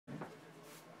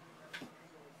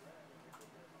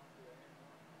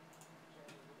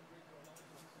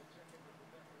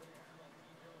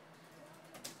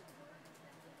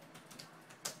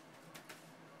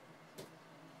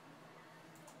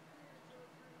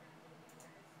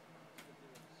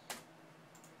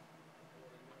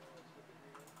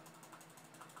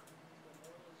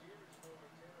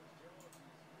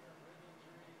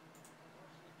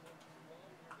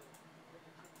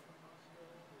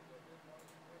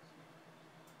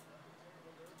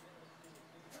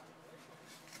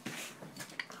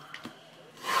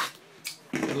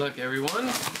Look, everyone,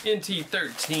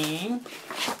 NT13.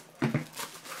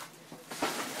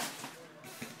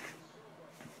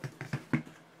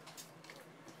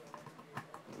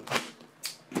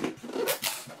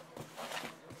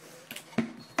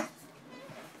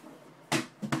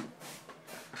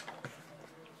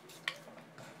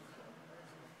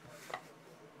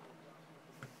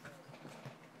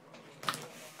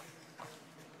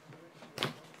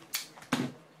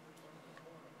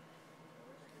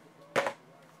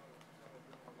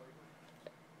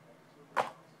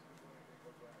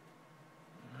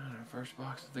 First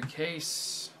box of the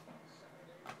case.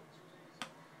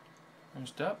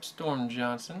 First up, Storm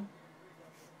Johnson.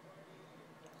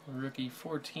 Rookie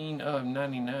 14 of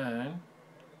 99.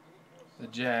 The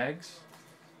Jags.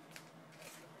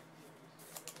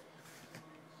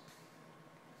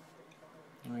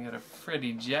 And we got a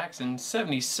Freddie Jackson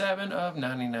 77 of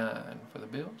 99 for the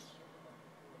Bills.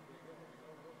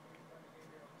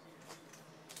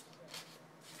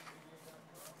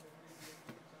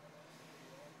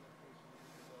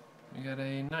 We got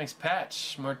a nice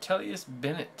patch, Martellus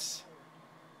Bennett.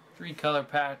 3-color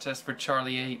patch, that's for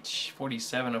Charlie H,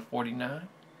 47 of 49.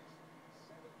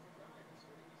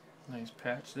 Nice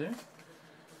patch there.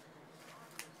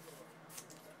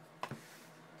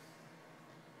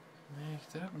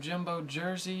 Next up, jumbo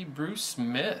jersey, Bruce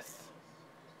Smith.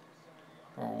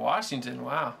 For Washington,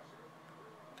 wow. I don't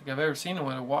think I've ever seen him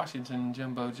with a Washington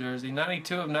jumbo jersey.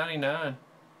 92 of 99.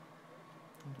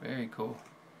 Very cool.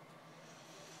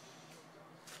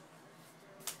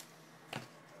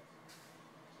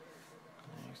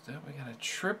 Next up, we got a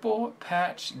triple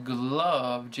patch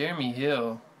glove, Jeremy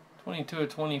Hill, 22 of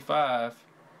 25.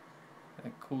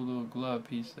 That cool little glove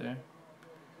piece there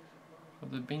for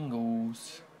the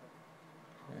Bengals.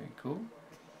 Very cool.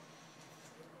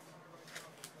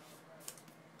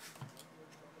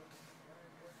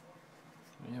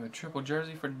 We have a triple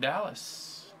jersey for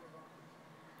Dallas.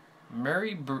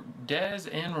 Murray,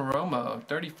 Dez, and Romo,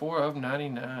 34 of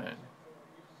 99.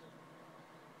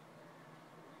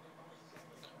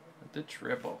 The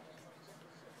triple.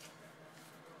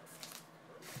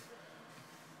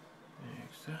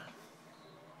 Next up,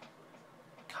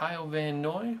 Kyle Van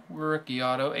Noy, rookie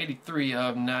auto, 83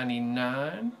 of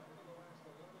 99.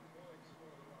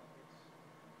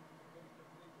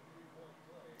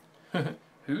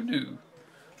 Who knew?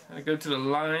 Gotta go to the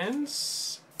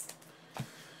Lions.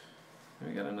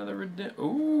 We got another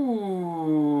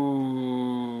ooh,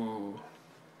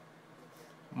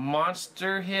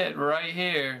 monster hit right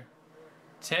here.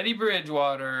 Teddy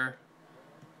Bridgewater,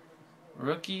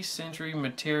 rookie Century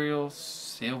Materials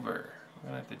Silver. I'm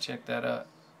gonna have to check that up.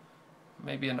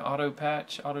 Maybe an auto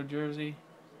patch, auto jersey.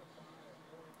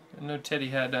 Didn't know Teddy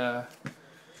had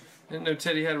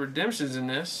redemptions in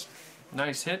this.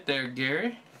 Nice hit there,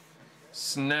 Gary.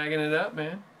 Snagging it up,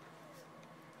 man.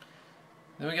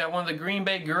 Then we got one of the Green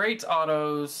Bay Greats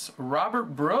autos,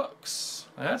 Robert Brooks.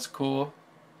 That's cool.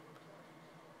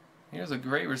 Here's a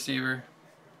great receiver.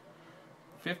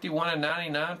 51 of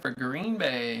 99 for Green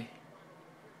Bay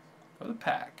for the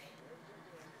pack.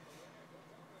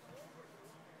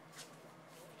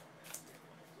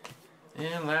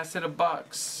 And last hit of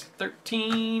box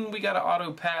 13, we got an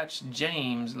auto patch,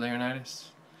 James Laurinaitis.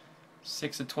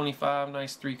 6 of 25,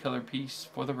 nice 3-color piece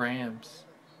for the Rams.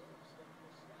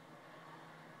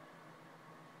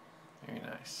 Very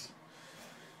nice.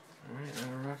 Alright,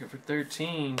 that'll rock it for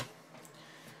 13.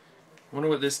 Wonder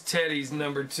what this Teddy's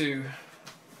number 2.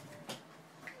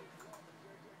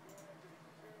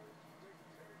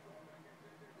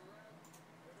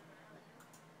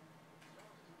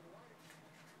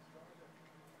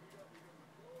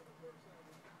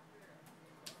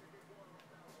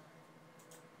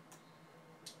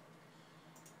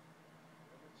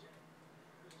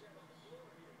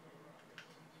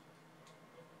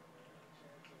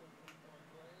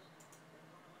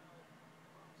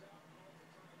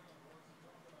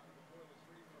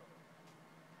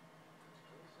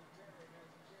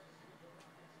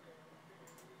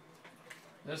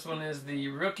 This one is the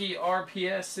rookie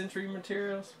RPS Century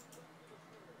Materials.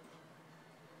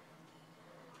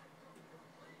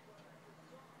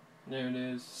 There it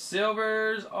is.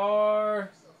 Silvers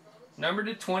are numbered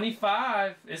to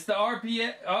 25. It's the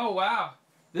RPS. Oh, wow.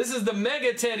 This is the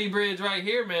Mega Teddy Bridge right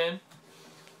here, man.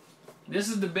 This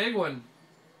is the big one.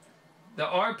 The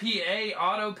RPA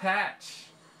Auto Patch.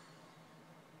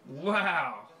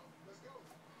 Wow.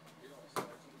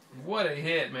 What a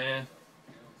hit, man.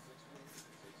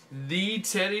 The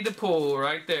Teddy to pull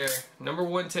right there. Number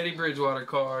 1 Teddy Bridgewater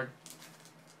card.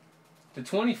 To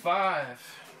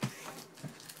 25.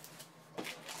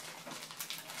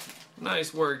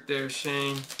 Nice work there,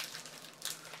 Shane.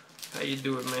 How you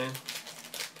doing, man?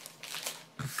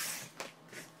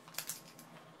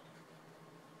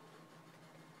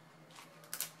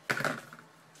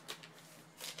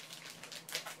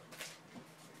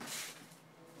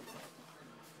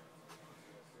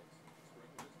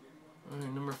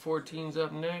 Alright, number 14's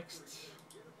up next.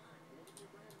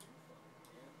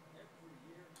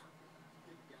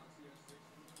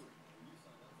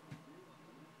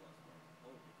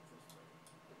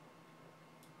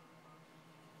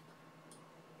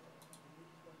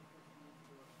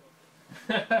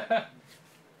 I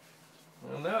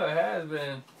know it has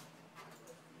been.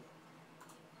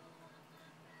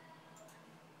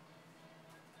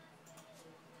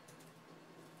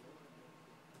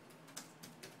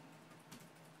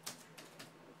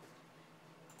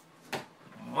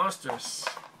 Monstrous.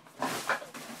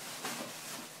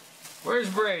 Where's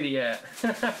Brady at?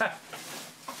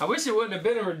 I wish it wouldn't have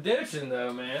been a redemption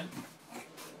though, man.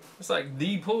 It's like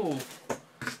the pool.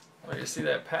 I can see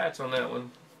that patch on that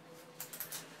one.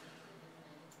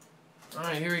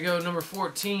 Alright, here we go, number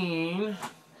 14.